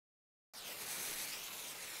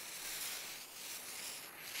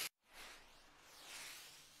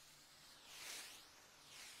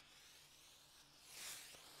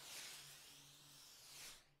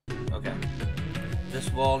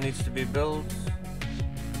wall needs to be built.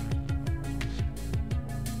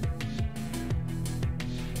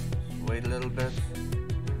 Just wait a little bit.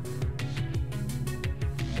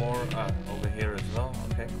 More over here as well.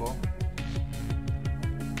 Okay, cool.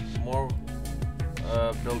 More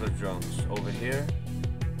builder drones over here.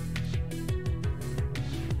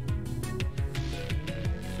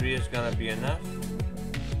 3 is gonna be enough.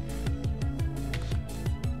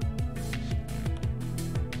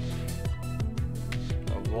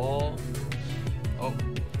 Wall. Oh,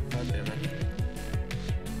 god damn it.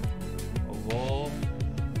 A wall.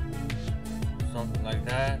 Something like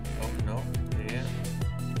that. Oh no, here.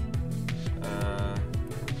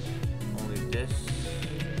 Only this.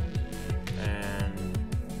 And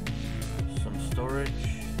some storage.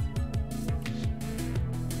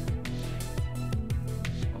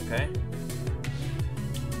 Okay.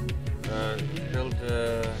 Build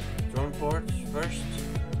the drone ports first.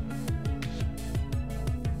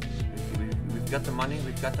 We've got the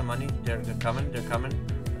money, they're coming.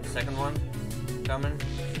 The second one, coming.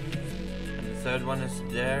 And the third one is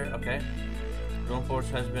there, okay. Drone ports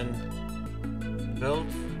has been built.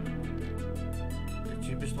 The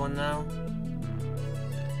cheapest one now.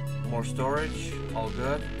 More storage, all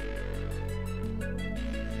good.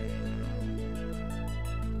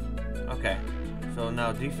 Okay, so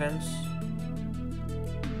now defense.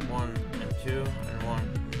 1 and 2 and 1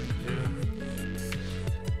 and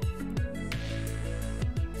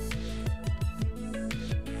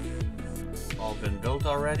 2. All been built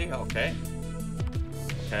already. Okay.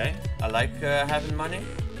 Okay. I like having money.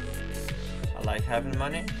 I like having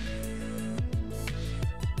money.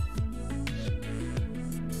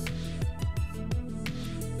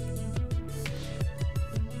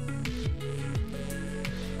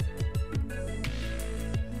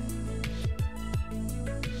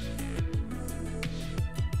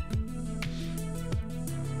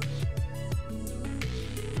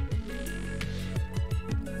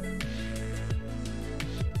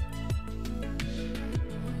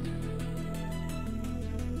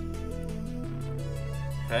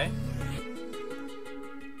 Okay.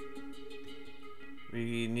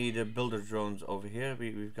 We need builder drones over here.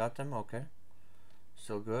 We've got them. Okay.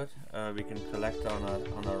 Still good. We can collect on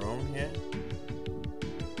our own here.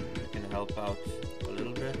 We can help out a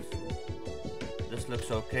little bit. This looks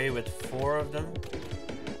okay with 4 of them.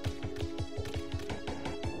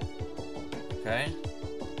 Okay.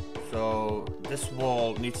 So this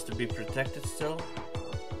wall needs to be protected still.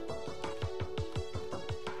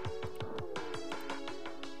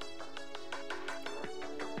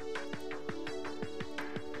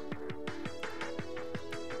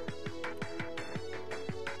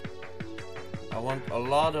 I want a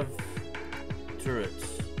lot of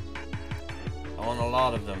turrets. I want a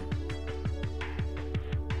lot of them.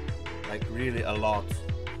 Like really a lot.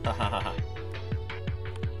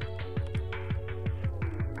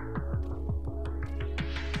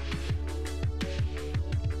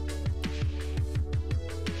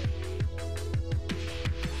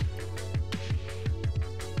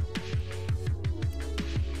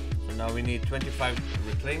 So now we need 25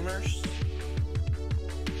 reclaimers.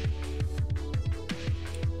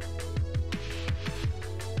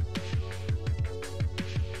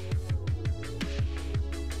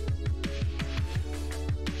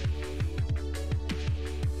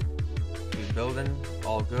 Building,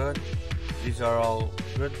 all good. These are all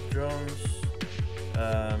good drones.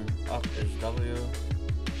 Up is W.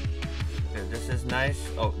 Okay, this is nice.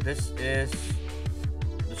 Oh, this is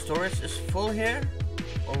the storage is full here,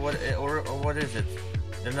 or what? Or what is it?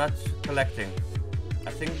 They're not collecting.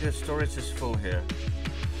 I think the storage is full here.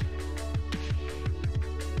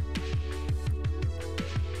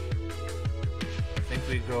 I think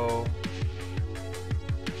we go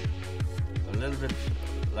a little bit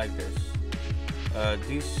like this.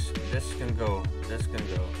 This can go, this can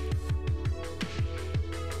go,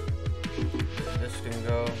 this can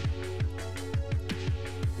go.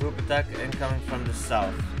 Group attack incoming from the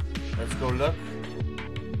south. Let's go look.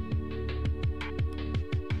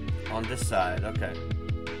 On this side, okay.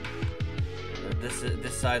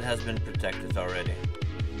 This side has been protected already.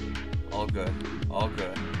 All good, all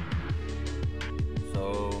good.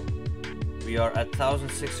 So we are at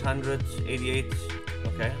 1688.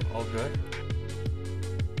 Okay, all good.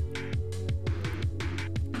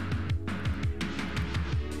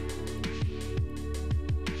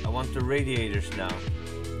 I want the radiators now.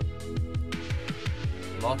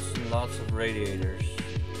 Lots and lots of radiators.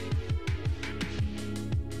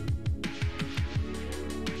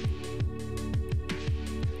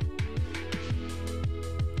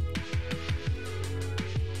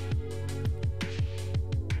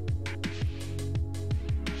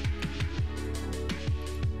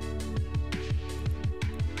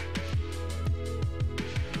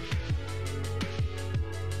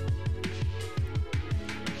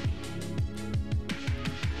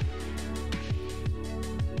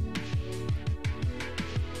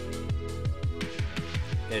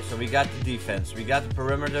 Okay, so we got the defense, we got the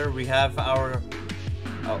perimeter, we have our...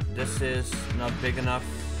 Oh, this is not big enough.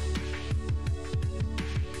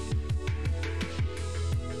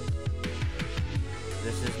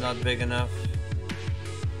 This is not big enough.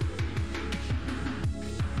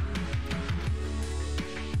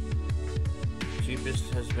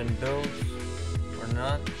 Cheapest has been built or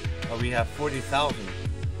not? Oh, we have 40,000.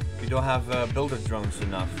 We don't have builder drones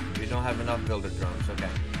enough. We don't have enough builder drones. Okay,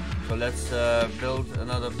 so let's build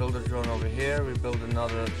another builder drone over here. We build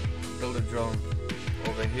another builder drone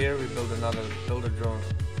over here. We build another builder drone.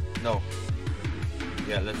 No.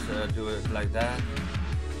 Yeah, let's do it like that.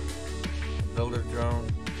 Builder drone.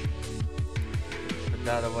 Put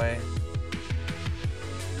that away.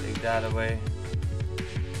 Take that away.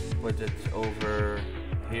 Put it over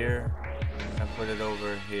here. And put it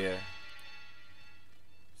over here.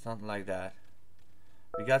 Something like that.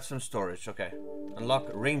 We got some storage. Okay. Unlock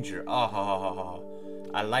Ranger. Ah, ha, ha, ha, ha.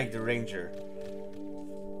 I like the Ranger.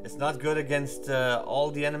 It's not good against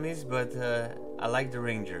all the enemies, but I like the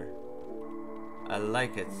Ranger. I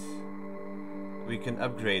like it. We can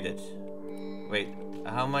upgrade it. Wait,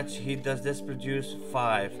 how much heat does this produce?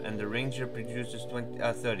 5, and the Ranger produces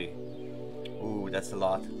 30. Ooh, that's a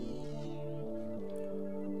lot.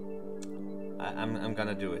 I'm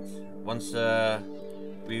gonna do it once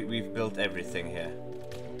we've built everything here.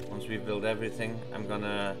 Once we've built everything, I'm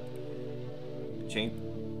gonna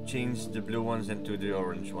change the blue ones into the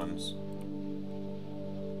orange ones.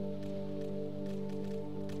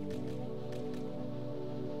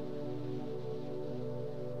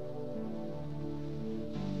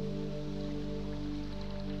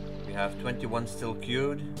 We have 21 still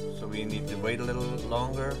queued, so we need to wait a little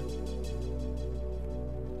longer.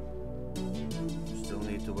 Still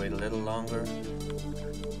need to wait a little longer.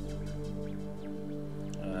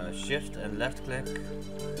 Shift and left click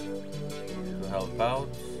to help out.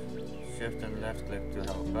 Shift and left click to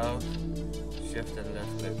help out. Shift and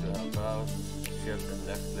left click to help out. Shift and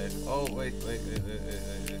left click. Oh, wait.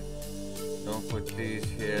 Don't put these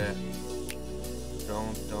here.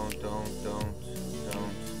 Don't.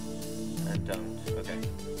 And don't. Okay.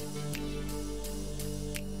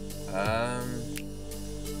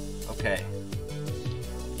 Okay.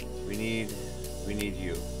 We need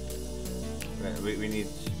you. We need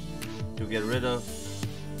to get rid of.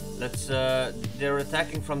 Let's. They're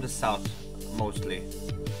attacking from the south mostly,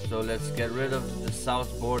 so let's get rid of the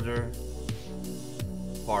south border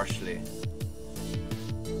partially.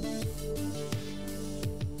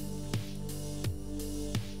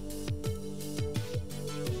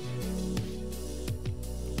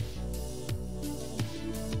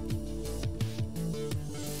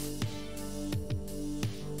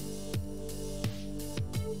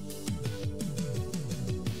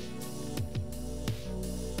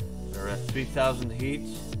 We're at 3,000 heat.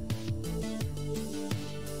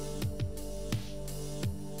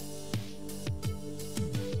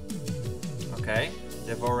 Okay,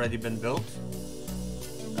 they've already been built.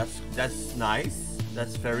 That's nice.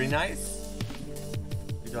 That's very nice.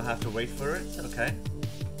 We don't have to wait for it. Okay.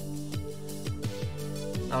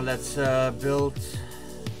 Now let's build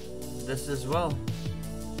this as well.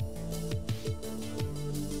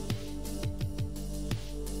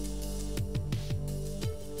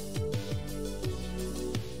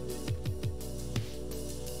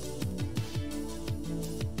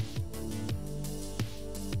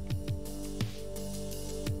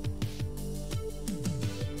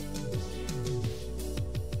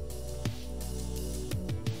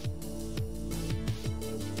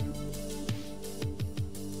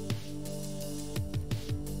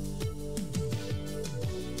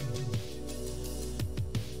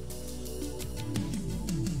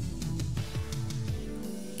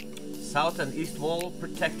 South and east wall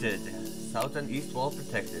protected. South and east wall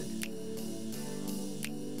protected.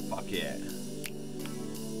 Fuck yeah.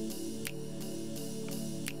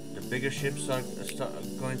 The bigger ships are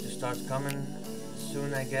going to start coming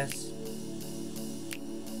soon, I guess.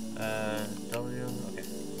 W. Okay,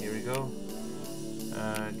 here we go.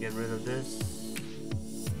 Get rid of this.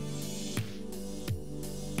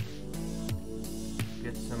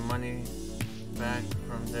 Get some money back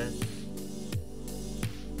from this.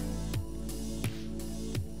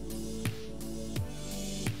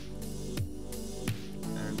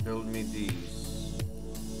 Build me these.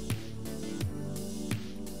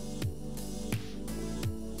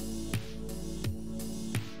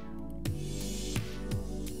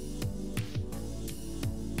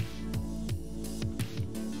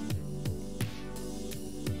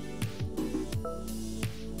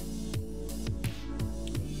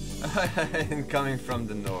 And coming from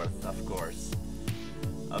the north, of course.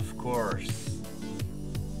 Of course.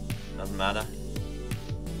 doesn't matter.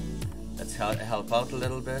 Let's help out a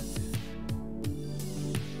little bit.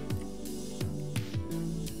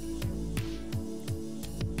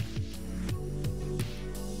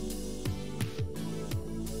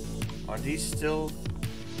 Are these still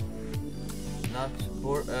not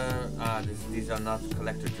these are not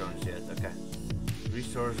collector drones yet? Okay.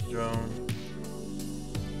 Resource drone.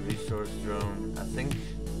 I think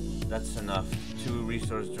that's enough. 2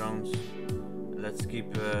 resource drones. Let's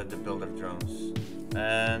keep the builder drones.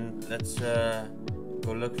 And let's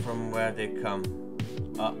go look from where they come.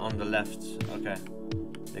 On the left. Okay.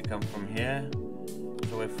 They come from here.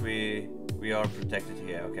 So if we are protected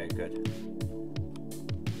here. Okay, good.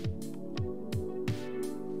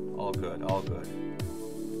 All good, all good.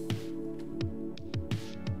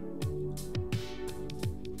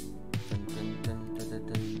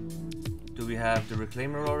 Do we have the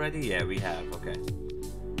reclaimer already? Yeah, we have, okay.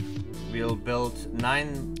 We'll build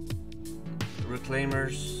 9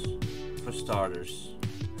 reclaimers for starters.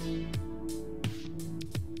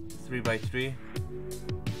 3x3.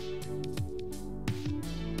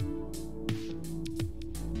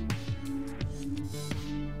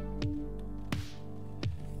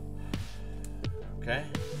 Okay.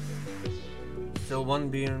 Still one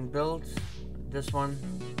being built. This one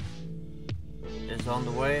is on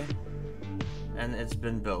the way. And it's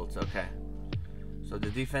been built, okay. So the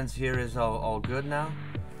defense here is all good now.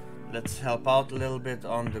 Let's help out a little bit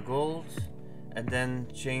on the gold. And then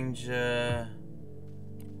change the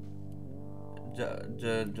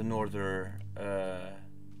northern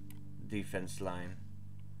defense line.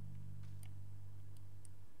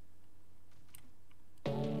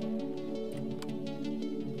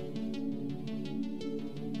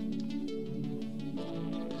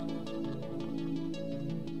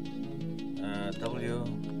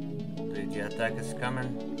 The attack is coming.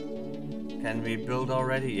 Can we build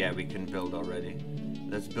already? Yeah, we can build already.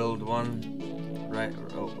 Let's build one. Right.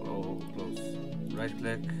 Oh, close. Right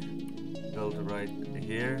click. Build right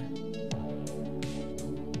here.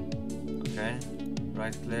 Okay.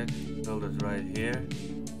 Right click. Build it right here.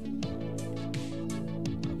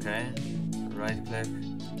 Okay. Right click.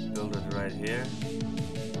 Build it right here.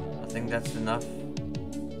 I think that's enough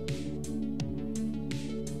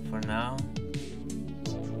for now.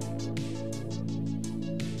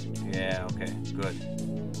 Yeah, okay, good.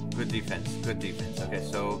 Good defense, good defense. Okay,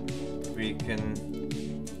 so we can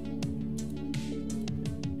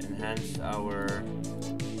enhance our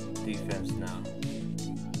defense now.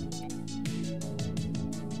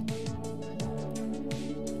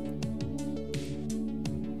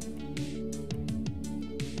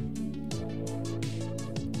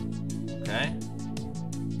 Okay,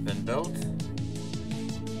 been built.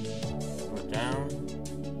 We're down.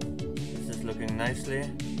 This is looking nicely.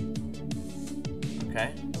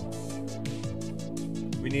 Okay.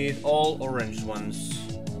 We need all orange ones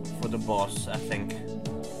for the boss, I think.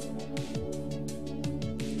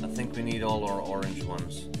 I think we need all our orange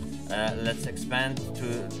ones. Let's expand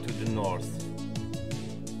to the north.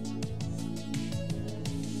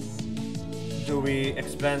 Do we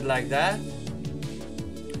expand like that?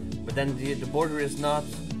 But then the border is not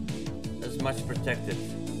as much protected.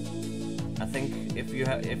 I think if you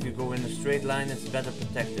go in a straight line, it's better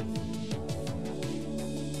protected.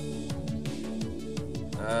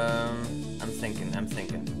 I'm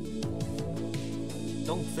thinking.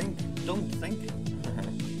 Don't think.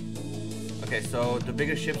 Okay, so the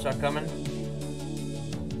bigger ships are coming.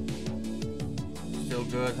 Still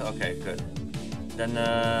good? Okay, good. Then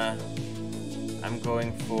I'm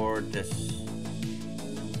going for this.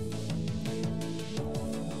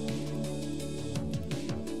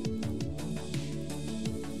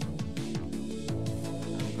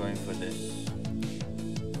 I'm going for this.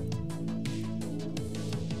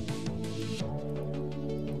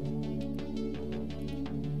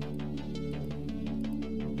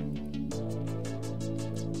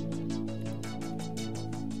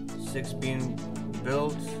 Six being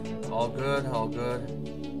built, all good,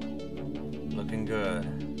 looking good,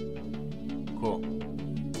 cool.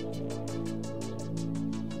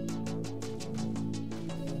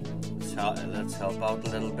 Let's help out a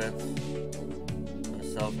little bit.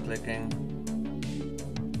 Self-clicking.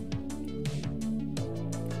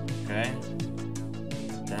 Okay,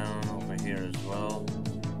 down over here as well.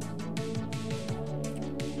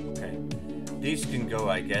 Okay, these can go,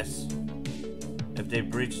 I guess. If they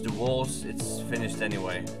breach the walls, it's finished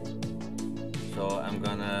anyway. So I'm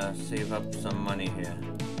gonna save up some money here.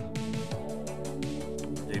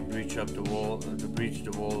 If they breach up the wall,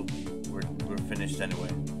 we're finished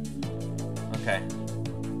anyway. Okay.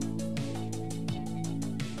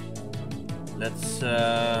 Let's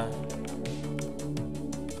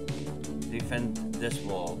defend this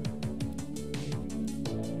wall.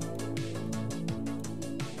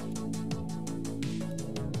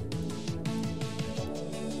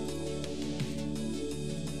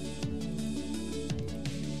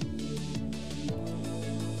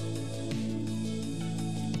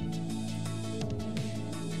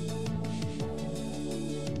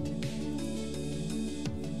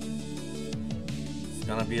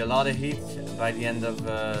 Gonna be a lot of heat by the end of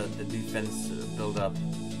the defense build up.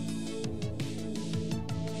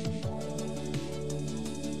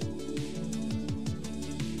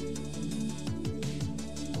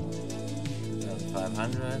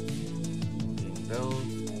 Being built.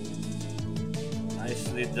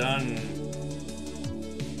 Nicely done.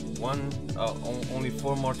 Only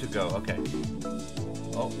 4 more to go. Okay.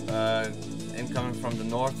 Oh, incoming from the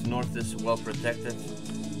north. North is well protected.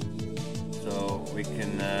 So we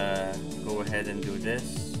can go ahead and do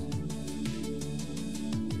this.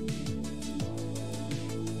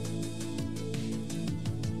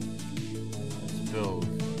 Let's build.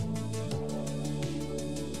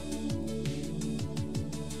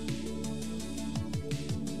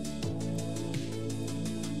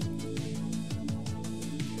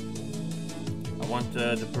 I want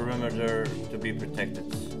the perimeter to be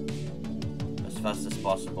protected as fast as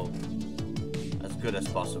possible, as good as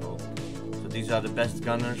possible. These are the best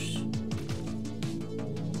gunners.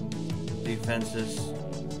 Defenses.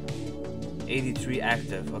 83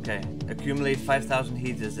 active. Okay. Accumulate 5,000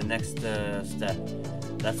 heat is the next step.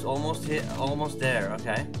 That's almost there.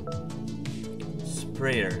 Okay.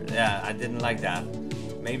 Sprayer. Yeah, I didn't like that.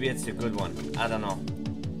 Maybe it's a good one. I don't know.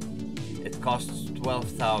 It costs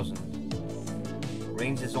 12,000.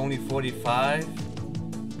 Range is only 45.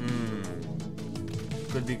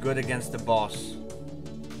 Could be good against the boss.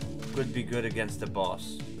 Could be good against the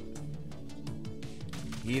boss.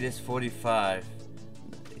 Heat is 45.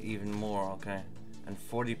 Even more, okay. And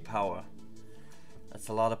 40 power. That's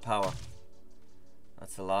a lot of power.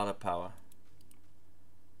 That's a lot of power.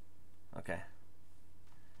 Okay.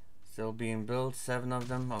 Still being built, 7 of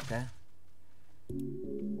them, okay.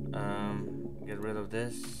 Get rid of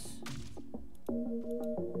this.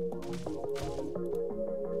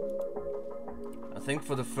 I think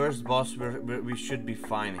for the first boss we should be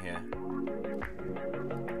fine here.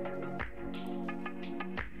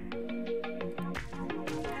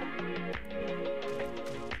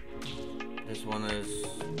 This one is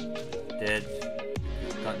dead.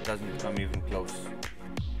 Doesn't come even close.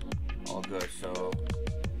 All good, so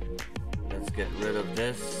let's get rid of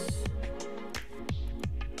this.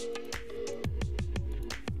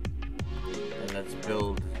 And let's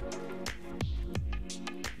build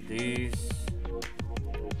these.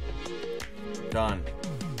 Done.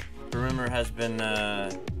 Perimeter has been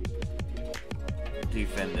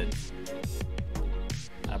defended,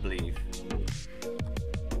 I believe.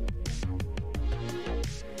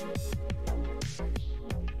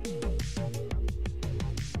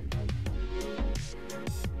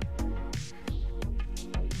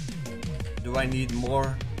 Do I need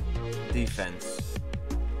more defense?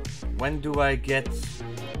 When do I get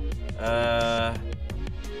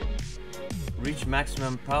reach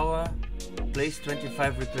maximum power? Place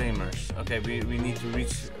 25 reclaimers. Okay, we need to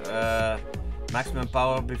reach maximum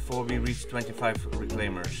power before we reach 25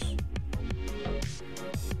 reclaimers.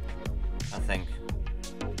 I think.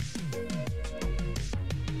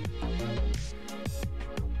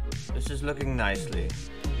 This is looking nicely.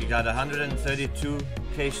 You got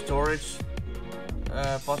 132k storage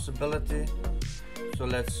possibility. So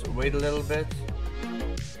let's wait a little bit.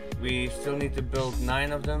 We still need to build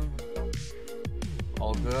 9 of them.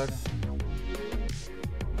 All good.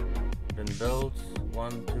 Been built.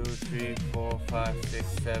 1, 2, 3, 4, 5, 6,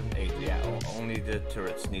 7, 8. Yeah, only the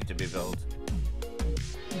turrets need to be built.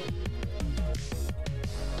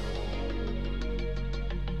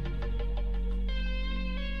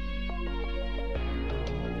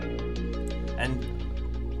 And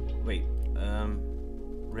wait,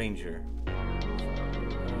 Ranger.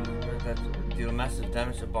 That deal massive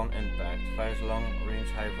damage upon impact. Fires long range,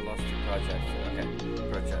 high velocity project. Okay,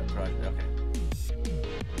 project. Okay.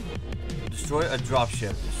 Destroy a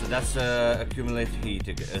dropship. So that's accumulate heat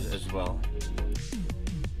as well.